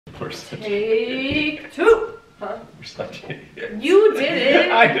We're such Take two. Huh? We're such idiots. You did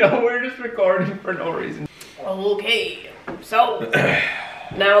it. I know, we're just recording for no reason. Okay, so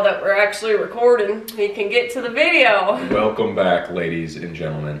now that we're actually recording, we can get to the video. Welcome back, ladies and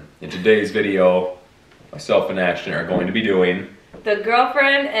gentlemen. In today's video, myself and Ashton are going to be doing The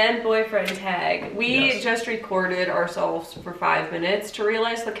girlfriend and boyfriend tag. We Yes. just recorded ourselves for 5 minutes to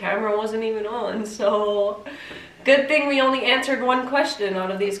realize the camera wasn't even on, so good thing we only answered one question out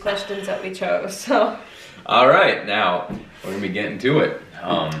of these questions that we chose, so. All right, now we're gonna be getting to it.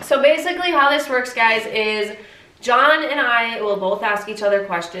 So basically how this works, guys, is John and I will both ask each other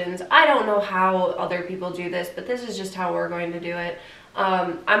questions. I don't know how other people do this, but this is just how we're going to do it.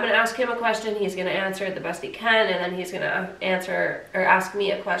 I'm going to ask him a question, he's going to answer it the best he can, and then he's going to answer or ask me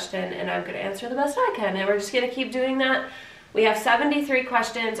a question, and I'm going to answer the best I can, and we're just going to keep doing that. We have 73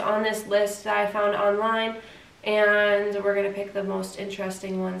 questions on this list that I found online, and we're going to pick the most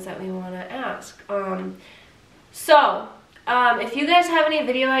interesting ones that we want to ask. If you guys have any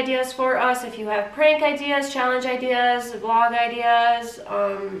video ideas for us, if you have prank ideas, challenge ideas, vlog ideas,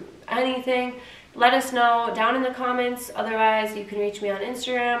 anything, let us know down in the comments. Otherwise, you can reach me on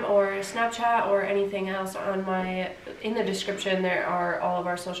Instagram or Snapchat or anything else in the description. There are all of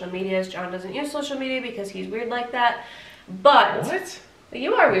our social medias. John doesn't use social media because he's weird like that. But What?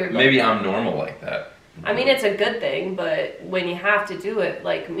 you are weird like Maybe that. I'm normal like that. I mean, it's a good thing, but when you have to do it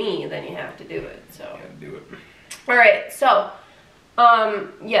like me, then you have to do it. So. Gotta do it. All right, so,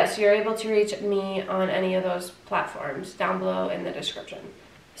 yes, you're able to reach me on any of those platforms down below in the description.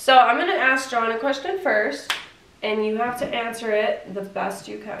 So I'm going to ask John a question first, and you have to answer it the best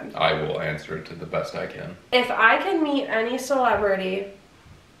you can. I will answer it to the best I can. If I could meet any celebrity,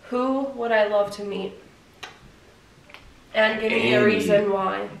 who would I love to meet? And give me a reason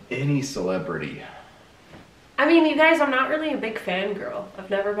why. Any celebrity. I mean, you guys, I'm not really a big fangirl. I've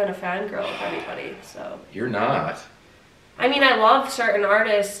never been a fangirl of anybody, so. You're not. I mean, I love certain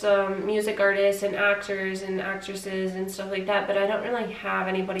artists, music artists and actors and actresses and stuff like that, but I don't really have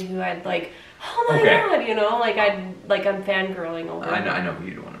anybody who I'd like, oh my god, you know, like I'm fangirling over. I know who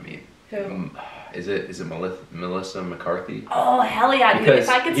you'd want to meet. Who? Is it Melissa McCarthy? Oh, hell yeah, dude. Because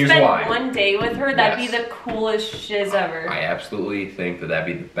If I could here's spend why. one day with her, that'd be Yes. the coolest shiz ever. I absolutely think that that'd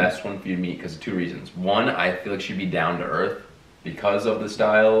be the best one for you to meet because of two reasons. One, I feel like she'd be down to earth because of the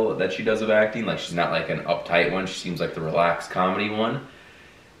style that she does of acting. Like, she's not like an uptight one. She seems like the relaxed comedy one.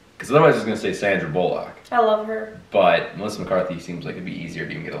 Because otherwise I was going to say Sandra Bullock. I love her. But Melissa McCarthy seems like it'd be easier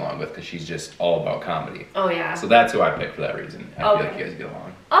to even get along with because she's just all about comedy. Oh, yeah. So that's who I picked for that reason. I feel like you guys get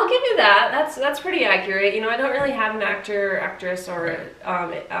along. I'll give you that. That's pretty accurate. You know, I don't really have an actor or actress or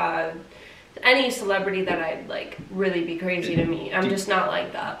any celebrity that I'd like really be crazy to meet. I'm just not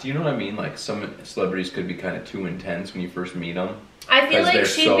like that. Do you know what I mean? Like, some celebrities could be kind of too intense when you first meet them. I feel like they're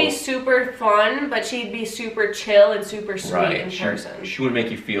she'd be super fun, but she'd be super chill and super sweet in person. She wouldn't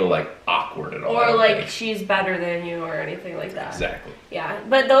make you feel like awkward at all. Or like she's better than you or anything like that. Exactly. Yeah,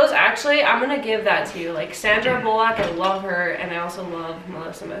 but those actually, I'm gonna give that to you. Like Sandra Bullock, I love her, and I also love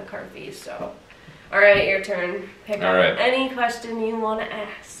Melissa McCarthy. So, all right, your turn. Pick up any question you want to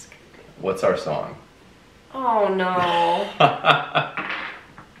ask. What's our song? Oh no.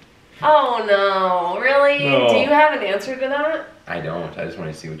 Oh no, really? No. Do you have an answer to that? I don't. I just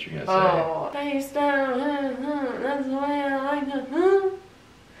want to see what you're gonna say. Oh. Face down, that's the way I like it.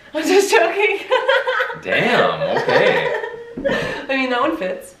 I'm just joking. Damn, okay. I mean, that one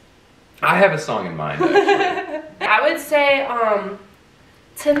fits. I have a song in mind, actually. I would say,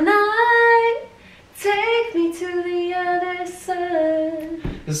 tonight, take me to the other side.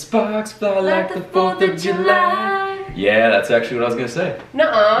 The sparks fly like the 4th of July. Yeah, that's actually what I was gonna say.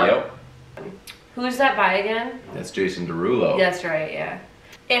 Nuh-uh. Yep. Who's that by again? That's Jason Derulo. That's right, yeah.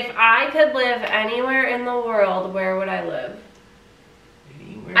 If I could live anywhere in the world, where would I live?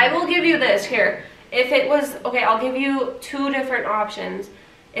 Anywhere. I will give you this, here. If it was, okay, I'll give you two different options.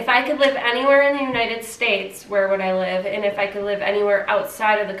 If I could live anywhere in the United States, where would I live? And if I could live anywhere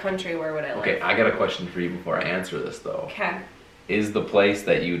outside of the country, where would I live? Okay, I got a question for you before I answer this, though. Okay. Is the place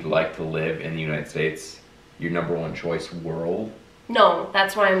that you'd like to live in the United States your #1 choice world? No,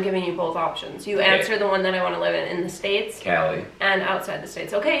 that's why I'm giving you both options. You answer the one that I want to live in the States. Cali. And outside the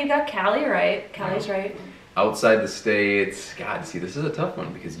States. Okay, you got Cali right. Cali's right. Outside the States, God, see, this is a tough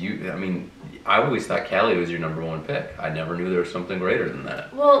one because I always thought Cali was your #1 pick. I never knew there was something greater than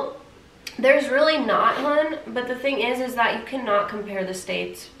that. Well, there's really not one, but the thing is that you cannot compare the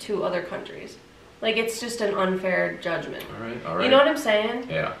States to other countries. Like, it's just an unfair judgment. All right. You know what I'm saying?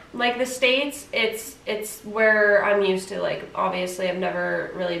 Yeah. Like, the States, it's where I'm used to. Like, obviously, I've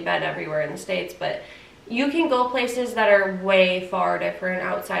never really been everywhere in the States, but you can go places that are way far different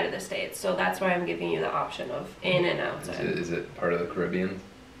outside of the States. So that's why I'm giving you the option of in and outside. Is it part of the Caribbean?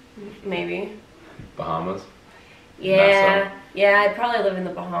 Maybe. Bahamas? Yeah. Yeah, I'd probably live in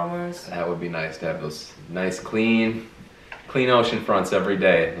the Bahamas. That would be nice to have those nice, clean ocean fronts every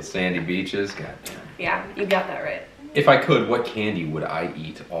day. The sandy beaches. God damn. Yeah, you got that right. If I could, what candy would I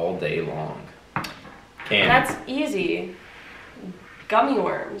eat all day long? Candy. That's easy. Gummy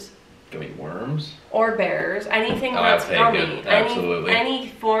worms. Gummy worms? Or bears. Anything Oh, that's I'll take gummy. it. Absolutely. Any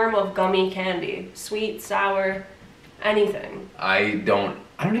form of gummy candy. Sweet, sour, anything. I don't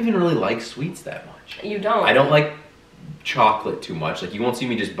even really like sweets that much. You don't? I don't like chocolate too much. Like, you won't see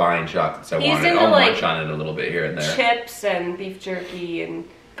me just buying chocolates. I'll munch on it a little bit here and there. Chips and beef jerky and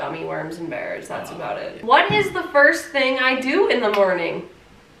gummy worms and bears. That's about it. What is the first thing I do in the morning?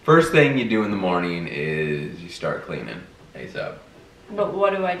 First thing you do in the morning is you start cleaning ASAP. But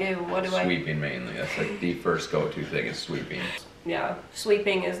what do I do? Sweeping mainly. That's like the first go-to thing is sweeping. Yeah,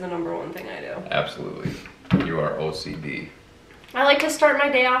 sweeping is the number one thing I do. Absolutely. You are OCD. I like to start my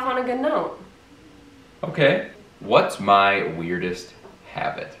day off on a good note. Okay. What's my weirdest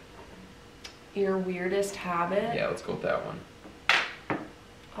habit? Your weirdest habit? Yeah, let's go with that one.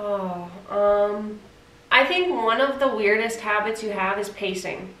 I think one of the weirdest habits you have is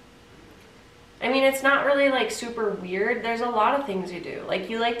pacing. I mean, it's not really like super weird. There's a lot of things you do.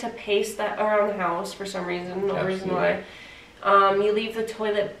 Like, you like to pace that around the house for some reason. No reason why. You leave the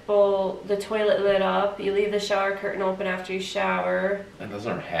toilet lid up. You leave the shower curtain open after you shower. And those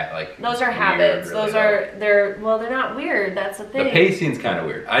aren't those are habits. Really, they're not weird. That's the thing. The pacing's kind of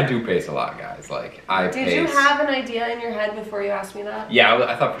weird. I do pace a lot, guys. Like, Did you have an idea in your head before you asked me that? Yeah,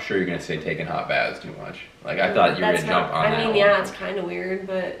 I thought for sure you were gonna say taking hot baths too much. Like, I thought you were gonna jump on that. I mean, yeah, it's kind of weird,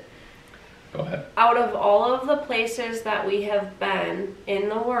 but. Go ahead. Out of all of the places that we have been in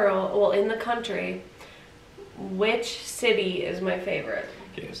the world, well, in the country, which city is my favorite?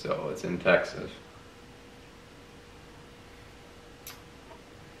 Okay, so it's in Texas.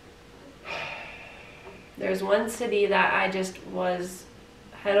 There's one city that I just was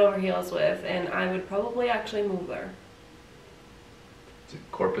head over heels with, and I would probably actually move there. Is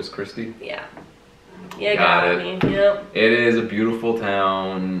it Corpus Christi? Yeah. Yeah, got me. Yep. It is a beautiful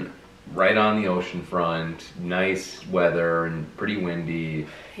town. Right on the ocean front, nice weather and pretty windy.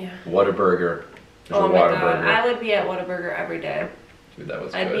 Yeah. Whataburger. Oh my God, I would be at Whataburger every day. Dude, that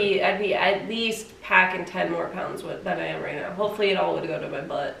was I'd good. be at least packing 10 more pounds than I am right now. Hopefully it all would go to my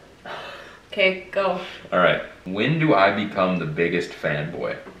butt. Okay, go. All right. When do I become the biggest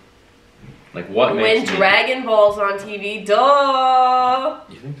fanboy? Like, what makes When Dragon Ball's on TV, duh!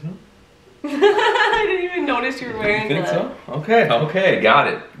 You think so? I didn't even notice you were wearing that. You think so? Okay, got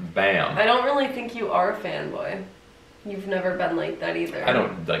it. Bam. I don't really think you are a fanboy. You've never been like that either. I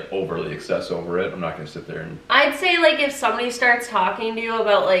don't, like, overly obsess over it. I'm not gonna sit there and... I'd say, like, if somebody starts talking to you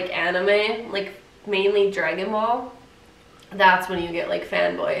about, like, anime, like, mainly Dragon Ball, that's when you get, like,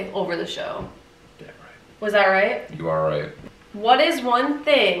 fanboy over the show. Damn right. Was that right? You are right. What is one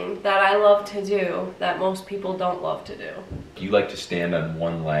thing that I love to do that most people don't love to do? You like to stand on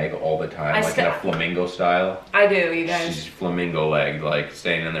one leg all the time, like in a flamingo style? I do, you guys. She's flamingo legged, like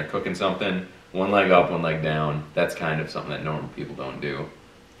standing in there cooking something, one leg up, one leg down. That's kind of something that normal people don't do.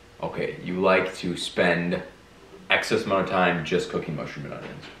 Okay, you like to spend excess amount of time just cooking mushroom and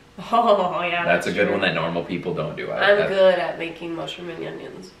onions. Oh, yeah. That's a good one that normal people don't do. I'm good at making mushroom and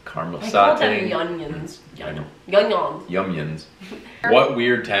onions. Caramel I sauteing. call them yunions. Yunions. Yum-yums. What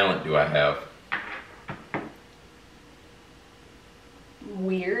weird talent do I have?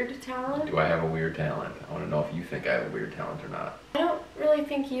 Weird talent? Do I have a weird talent? I want to know if you think I have a weird talent or not. I don't really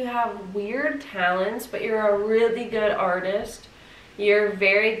think you have weird talents, but you're a really good artist. You're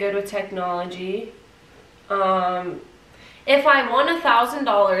very good with technology. If I won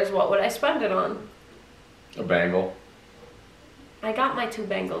 $1,000, what would I spend it on? A bangle. I got my 2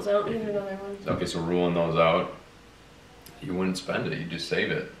 bangles. I don't need another one. Okay, so ruling those out, you wouldn't spend it. You just save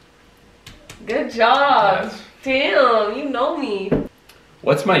it. Good job. Yes. Damn, you know me.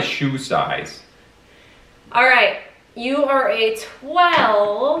 What's my shoe size? All right, you are a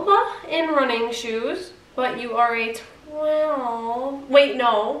 12 in running shoes, but you are a 12. Wait,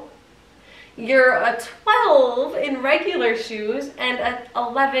 no. You're a 12 in regular shoes and a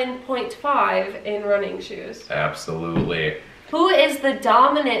 11.5 in running shoes. Absolutely. Who is the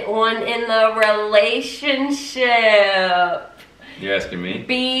dominant one in the relationship? You asking me?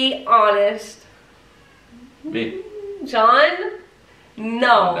 Be honest. Me. John?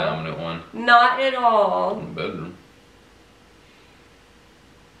 No. The dominant one. Not at all. In the bedroom.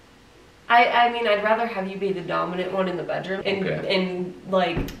 I mean, I'd rather have you be the dominant one in the bedroom. Okay. And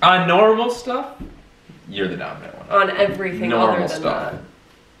like... On normal stuff? You're the dominant one. On everything Normal other than stuff. that.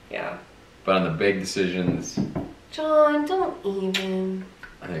 Yeah. But on the big decisions, John, don't even.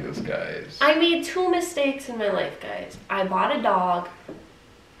 I think this guy is. I made 2 mistakes in my life, guys. I bought a dog.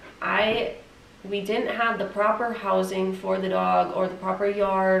 We didn't have the proper housing for the dog or the proper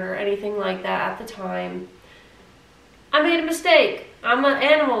yard or anything like that at the time. I made a mistake. I'm an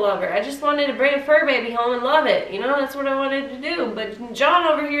animal lover. I just wanted to bring a fur baby home and love it. You know, that's what I wanted to do. But John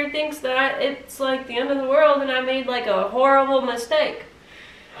over here thinks that it's like the end of the world and I made like a horrible mistake.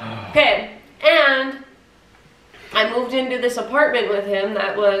 Okay, and I moved into this apartment with him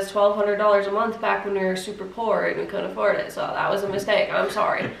that was $1,200 a month back when we were super poor and we couldn't afford it. So that was a mistake. I'm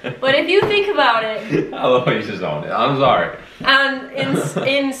sorry. But if you think about it, I love how you just own it. I'm sorry. and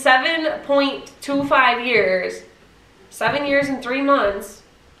in 7.25 years, 7 years and 3 months,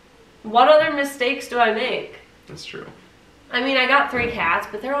 what other mistakes do I make? That's true. I mean, I got 3 cats,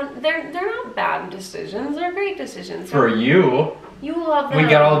 but they're not bad decisions. They're great decisions. For you, You love them. we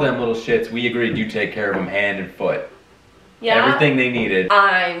got all them little shits. We agreed you take care of them hand and foot. Yeah. Everything they needed.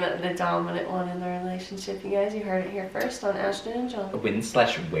 I'm the dominant one in the relationship, you guys. You heard it here first on Ashtyn&Jon.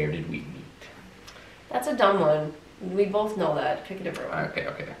 When/where did we meet? That's a dumb one. We both know that. Pick a different one. Okay.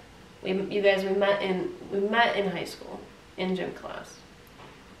 We met in high school in gym class.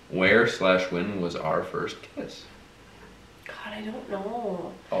 Where/when was our first kiss? God, I don't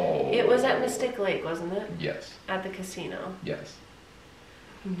know. Oh. It was at Mystic Lake, wasn't it? Yes. At the casino. Yes.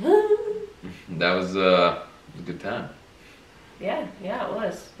 Yeah, That was a good time. it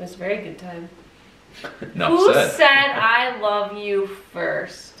was. It was a very good time. Enough Who said. said I love you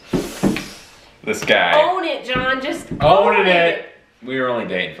first? This guy. Own it, John. Just Own it. We were only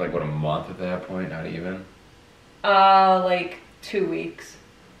dating for like what, a month at that point? Not even. Like 2 weeks.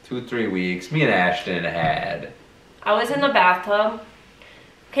 2 or 3 weeks. Me and Ashton had. I was in the bathtub.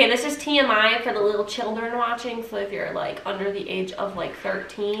 Okay, this is TMI for the little children watching, so if you're like under the age of like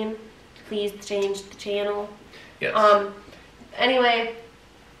 13, please change the channel. Yes. Anyway,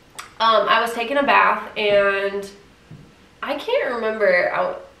 I was taking a bath and I can't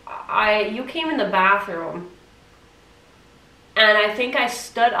remember. You came in the bathroom and I think I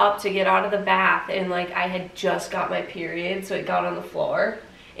stood up to get out of the bath and like I had just got my period, so it got on the floor.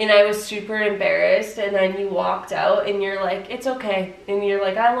 And I was super embarrassed, and then you walked out, and you're like, it's okay. And you're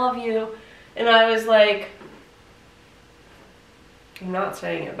like, I love you. And I was like, I'm not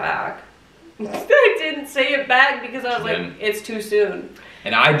saying it back. I didn't say it back because I was like, it's too soon.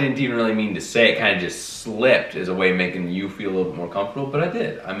 And I didn't even really mean to say it. Kind of just slipped as a way of making you feel a little bit more comfortable, but I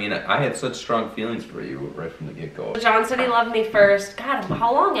did. I mean, I had such strong feelings for you right from the get-go. John said he loved me first. God,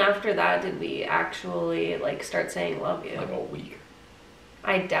 how long after that did we actually, like, start saying love you? Like a week.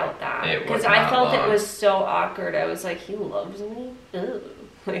 I doubt that. Because I felt it was so awkward. I was like, he loves me? Ugh.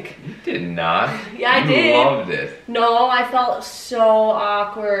 Like, You did not. Yeah, I you did. You loved it. No, I felt so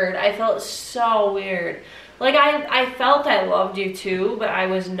awkward. I felt so weird. Like, I felt I loved you too, but I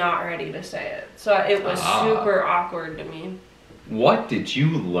was not ready to say it. So it was super awkward to me. What did you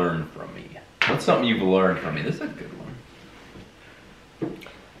learn from me? What's something you've learned from me? This is a good one.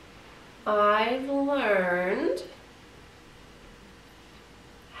 I've learned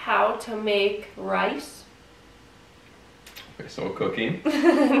how to make rice. Okay, so cooking.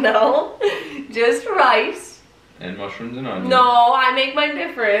 No, just rice. And mushrooms and onions. No, I make mine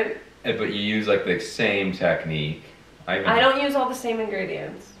different. But you use like the same technique. I don't use all the same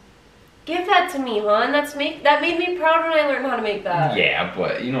ingredients. Give that to me, hon. That made me proud when I learned how to make that. Yeah,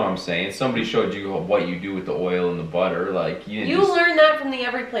 but you know what I'm saying. Somebody showed you what you do with the oil and the butter. Like you learned that from the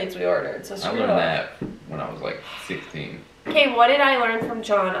every plates we ordered. So I learned that when I was like 16. Okay, what did I learn from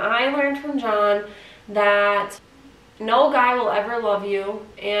John? I learned from John that no guy will ever love you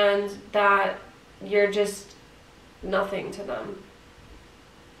and that you're just nothing to them.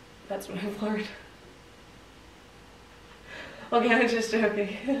 That's what I've learned. Okay, I'm just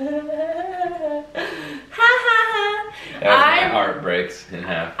joking. Ha ha ha. My heart breaks in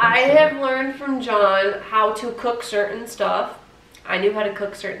half. I have learned from John how to cook certain stuff. I knew how to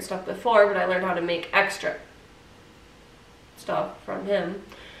cook certain stuff before, but I learned how to make extra stuff from him.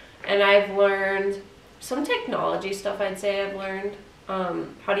 And I've learned some technology stuff, I'd say I've learned.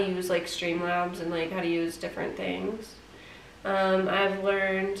 How to use like Streamlabs and like how to use different things. I've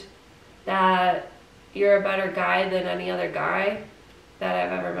learned that you're a better guy than any other guy that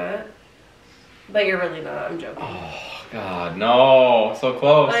I've ever met. But you're really not, I'm joking. Oh, God, no. So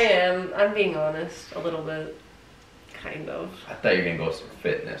close. I am. I'm being honest a little bit. Kind of. I thought you were going to go some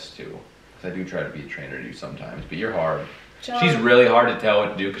fitness, too. Because I do try to be a trainer to you sometimes. But you're hard. John. She's really hard to tell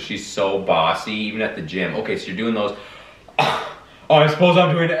what to do because she's so bossy, even at the gym. Okay, so you're doing those. Oh, I suppose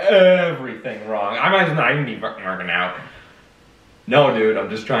I'm doing everything wrong. I might as well not even be fucking working out. No, dude, I'm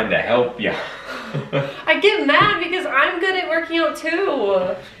just trying to help you. I get mad because I'm good at working out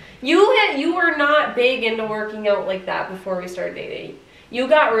too. You were not big into working out like that before we started dating. You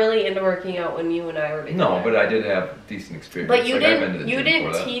got really into working out when you and I were together. No, but I did have decent experience. But you like,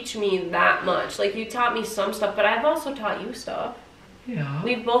 didn't teach me that much. Like, you taught me some stuff, but I've also taught you stuff. Yeah.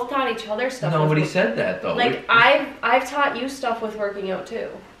 We've both taught each other stuff. Nobody said that though. Like, I've taught you stuff with working out too.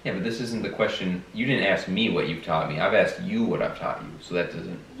 Yeah, but this isn't the question. You didn't ask me what you've taught me. I've asked you what I've taught you. So that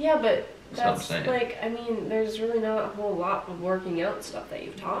doesn't. Yeah, but that's like, I mean, there's really not a whole lot of working out stuff that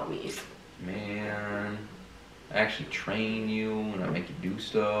you've taught me. Man, I actually train you and I make you do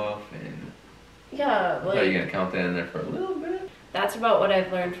stuff, and yeah, like, are you gonna count that in there for a little bit? That's about what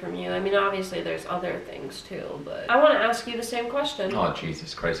I've learned from you. I mean, obviously there's other things too, but I want to ask you the same question. Oh,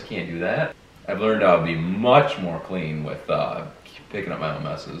 Jesus Christ, I can't do that. I've learned how to be much more clean with picking up my own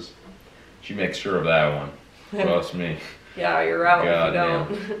messes. She makes sure of that one. Trust me. Yeah, you're out if you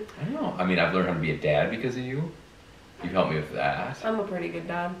don't. I don't know. I mean, I've learned how to be a dad because of you. You've helped me with that. I'm a pretty good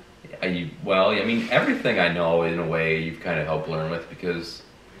dad. Well, I mean, everything I know, in a way, you've kind of helped learn with, because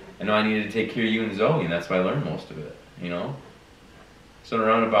I know I needed to take care of you and Zoe, and that's why I learned most of it, you know? So in a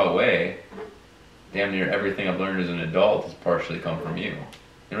roundabout way, damn near everything I've learned as an adult has partially come from you.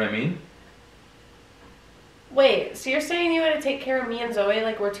 You know what I mean? Wait, so you're saying you had to take care of me and Zoe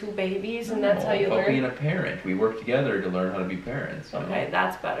like we're two babies, and that's how you learn? Being a parent. We work together to learn how to be parents. Okay,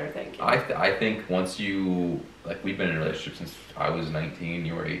 that's better, thank you. I think once you, like, we've been in a relationship since I was 19,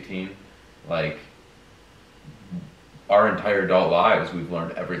 you were 18. Like, our entire adult lives, we've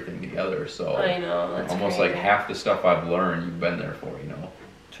learned everything together. So I know, that's almost crazy. like half the stuff I've learned, you've been there for, you know?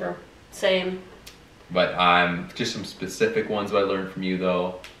 True. Same. But just some specific ones that I learned from you,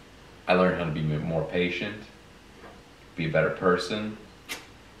 though. I learned how to be more patient, be a better person,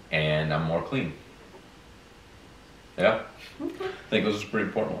 and I'm more clean. Yeah? Okay. I think those are pretty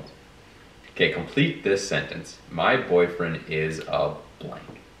important ones. Okay, complete this sentence. My boyfriend is a blank.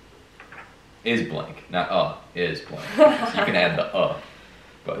 Is blank, not is blank. So you can add the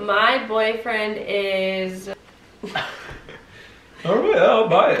but. My boyfriend is... Alright, I'll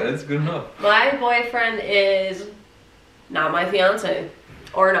buy it. That's good enough. My boyfriend is not my fiance,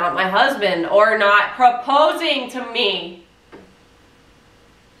 or not my husband, or not proposing to me.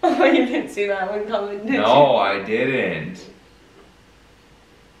 Oh, you didn't see that one coming, did you? No, I didn't.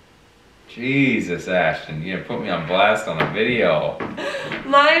 Jesus, Ashton, you put me on blast on a video.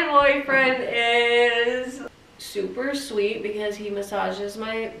 My boyfriend is super sweet because he massages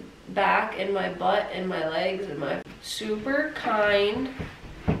my back and my butt and my legs and my... Super kind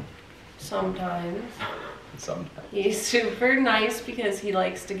sometimes. Sometimes. He's super nice because he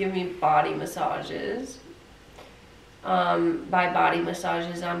likes to give me body massages. By body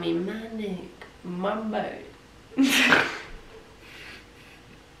massages, I mean my neck, my back.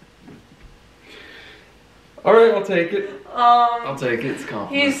 Alright, I'll take it. I'll take it. It's a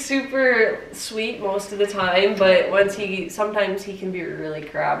compliment. He's super sweet most of the time, but sometimes he can be really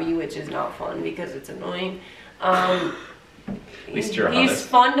crabby, which is not fun because it's annoying. At least you're honest. He's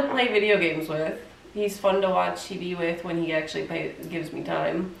fun to play video games with. He's fun to watch TV with when he actually gives me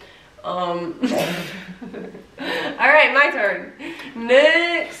time. Alright, my turn.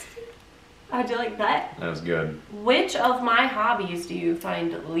 Next. How'd you like that? That was good. Which of my hobbies do you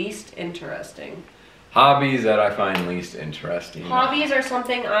find least interesting? Hobbies that I find least interesting. Hobbies are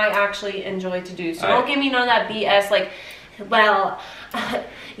something I actually enjoy to do. So don't give me none of that BS like, well,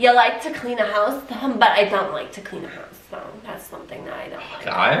 you like to clean a house, but I don't like to clean a house. So that's something that I don't like.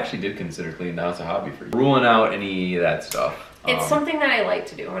 I actually did consider cleaning the house a hobby for you. Ruling out any of that stuff. It's something that I like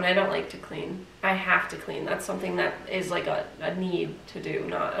to do, and I don't like to clean. I have to clean. That's something that is like a need to do,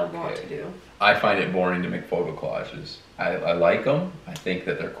 not a want to do. I find it boring to make photo collages. I like them. I think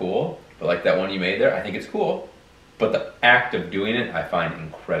that they're cool. But like that one you made there, I think it's cool. But the act of doing it, I find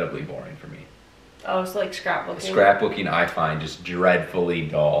incredibly boring for me. Oh, so like scrapbooking? Scrapbooking, I find just dreadfully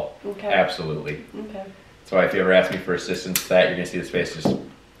dull. Okay. Absolutely. Okay. So if you ever ask me for assistance with that, you're going to see this face just,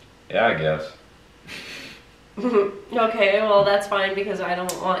 yeah, I guess. Okay, well that's fine because I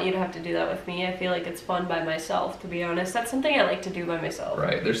don't want you to have to do that with me. I feel like it's fun by myself, to be honest. That's something I like to do by myself.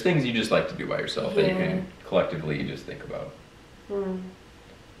 Right. There's things you just like to do by yourself that you can collectively just think about.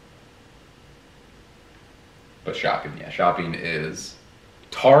 But shopping, yeah. Shopping is...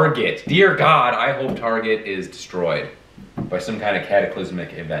 Target. Dear God, I hope Target is destroyed by some kind of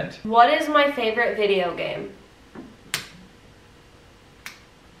cataclysmic event. What is my favorite video game?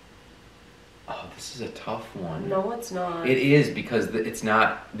 Oh, this is a tough one. No, it's not. It is because it's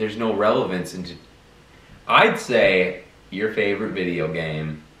not, there's no relevance into... I'd say your favorite video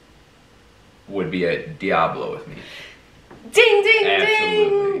game would be a Diablo with me. Ding, ding,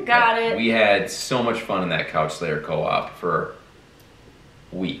 Absolutely. ding! Got it. We had so much fun in that Couch Slayer co-op for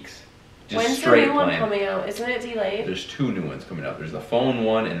weeks. Just When's straight the new one playing. coming out? Isn't it delayed? There's 2 new ones coming out. There's the phone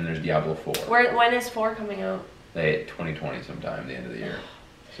one and there's Diablo 4. When is 4 coming out? 2020 sometime, the end of the year.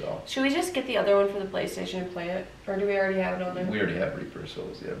 So Should we just get the other one for the PlayStation and play it? Or do we already have it on there? we already have Reaper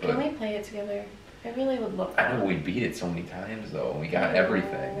Souls, yeah. Can But we play it together? I really would love I that. know we beat it so many times though. We got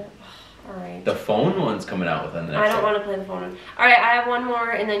everything. Alright. The phone one's coming out within the next. I don't want to play the phone one. Alright, I have one more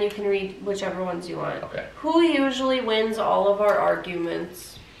and then you can read whichever ones you want. Okay. Who usually wins all of our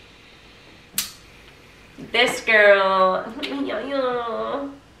arguments? This girl.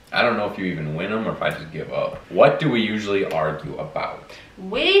 I don't know if you even win them or if I just give up. What do we usually argue about?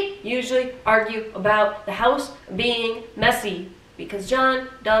 We usually argue about the house being messy because John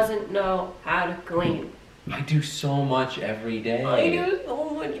doesn't know how to clean. I do so much every day. I do so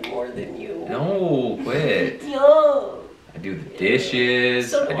much more than you. No, quit. No. I do the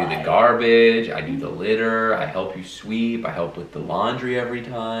dishes, So I do do I. the garbage, I do the litter, I help you sweep, I help with the laundry every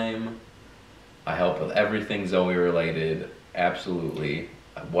time. I help with everything Zoe related, absolutely.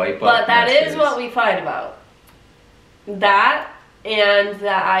 I wipe up But that is messes. what we fight about. That and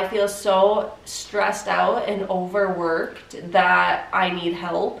that I feel so stressed out and overworked that I need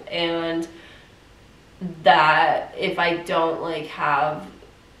help, and that if I don't have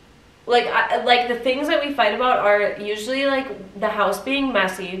like the things that we fight about are usually like the house being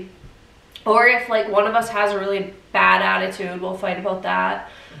messy, or if like one of us has a really bad attitude, we'll fight about that.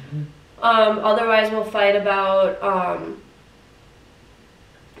 Otherwise we'll fight about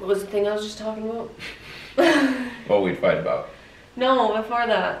what was the thing I was just talking about? What we'd fight about? No, before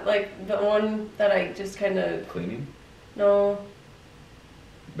that, like the one that I just kind of Cleaning? no.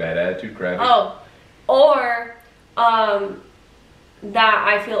 Bad attitude, crabby? Oh, or that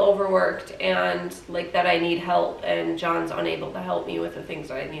I feel overworked and like that I need help, and John's unable to help me with the things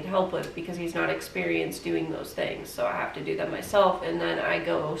that I need help with because he's not experienced doing those things, so I have to do them myself, and then I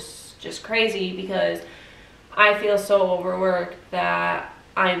go just crazy because I feel so overworked that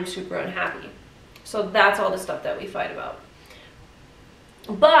I'm super unhappy. So that's all the stuff that we fight about.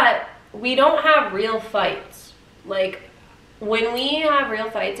 But we don't have real fights. Like when we have real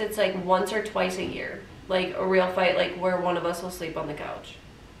fights, it's like once or twice a year. Like a real fight, like where one of us will sleep on the couch.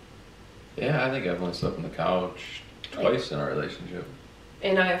 Yeah, I think I've only slept on the couch twice in our relationship.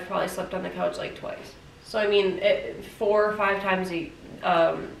 And I've probably slept on the couch like twice. So I mean, 4 or 5 times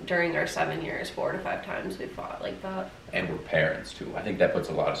during our 7 years, 4 to 5 times we fought like that. And we're parents too. I think that puts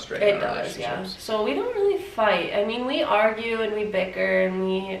a lot of strain It on our does, yeah. relationships. So we don't really fight. I mean, we argue and we bicker and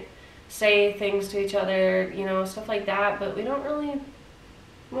we say things to each other, you know, stuff like that. But we don't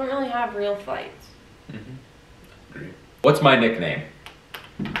really have real fights. Agree. What's my nickname?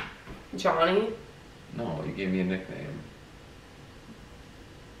 Johnny. No, you gave me a nickname.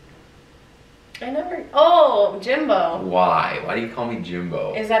 Oh, Jimbo. Why? Why do you call me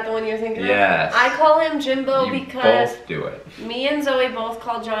Jimbo? Is that the one you're thinking Yes. of? I call him Jimbo You because both do it. me and Zoe both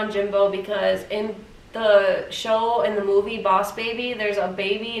call John Jimbo because in the show and the movie Boss Baby, there's a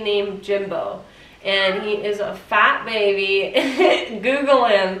baby named Jimbo. And he is a fat baby. Google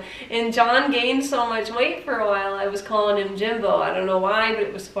him. And John gained so much weight for a while, I was calling him Jimbo. I don't know why, but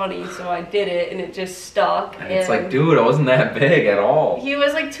it was funny, so I did it, and it just stuck. And it's like, dude, I wasn't that big at all. He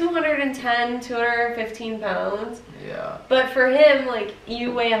was like 210, 215 pounds. Yeah. But for him, like,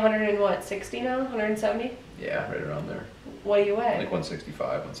 you weigh 160 now? 170? Yeah, right around there. What do you weigh? Like 165,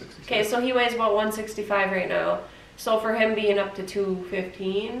 166. Okay, so he weighs about 165 right now. So for him being up to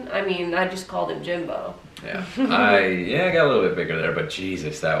 215, I mean, I just called him Jimbo. Yeah. I got a little bit bigger there, but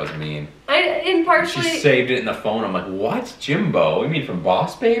Jesus, that was mean. Partially. She saved it in the phone. I'm like, what? Jimbo? You mean from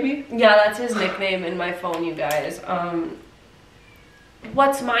Boss Baby? Yeah, that's his nickname in my phone, you guys.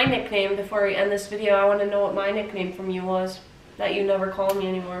 What's my nickname before we end this video? I want to know what my nickname from you was that you never call me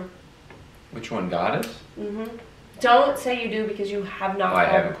anymore. Which one, Goddess? Don't say you do because you have not. Oh, I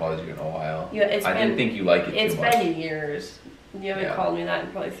haven't called you in a while. Yeah, I didn't think you liked it It's too much. been years. You haven't Yeah. called me that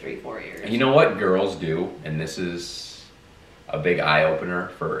in probably 3-4 years. You know what girls do, and this is a big eye-opener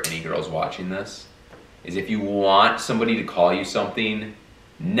for any girls watching this, is if you want somebody to call you something,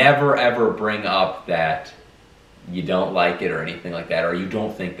 never ever bring up that you don't like it or anything like that, or you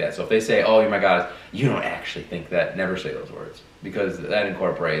don't think that. So if they say, oh, you're my goddess, you don't actually think that, never say those words, because that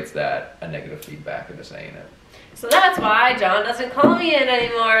incorporates that a negative feedback into saying it. So that's why John doesn't call me in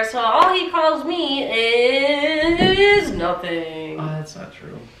anymore. So all he calls me is nothing. Oh, that's not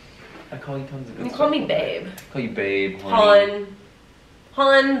true. I call you tons of good You stuff. call me babe. I call you babe, honey.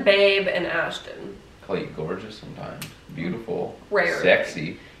 Hun, babe, and Ashton. I call you gorgeous sometimes. beautiful, Rare.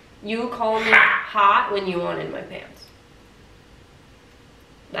 sexy. You call me hot when you want in my pants.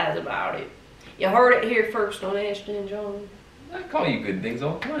 That's about it. You heard it here first on Ashtyn&Jon. I call you good things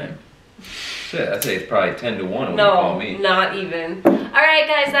all the time. Shit, I say it's probably 10 to 1 when No, you call me. not even. Alright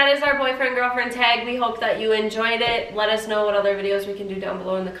guys, that is our boyfriend girlfriend tag. We hope that you enjoyed it. Let us know what other videos we can do down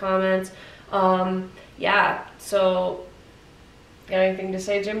below in the comments. Yeah, so got anything to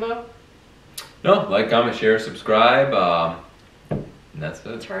say, Jimbo? No, like, comment, share, subscribe. And that's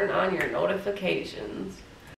it. Turn on your notifications.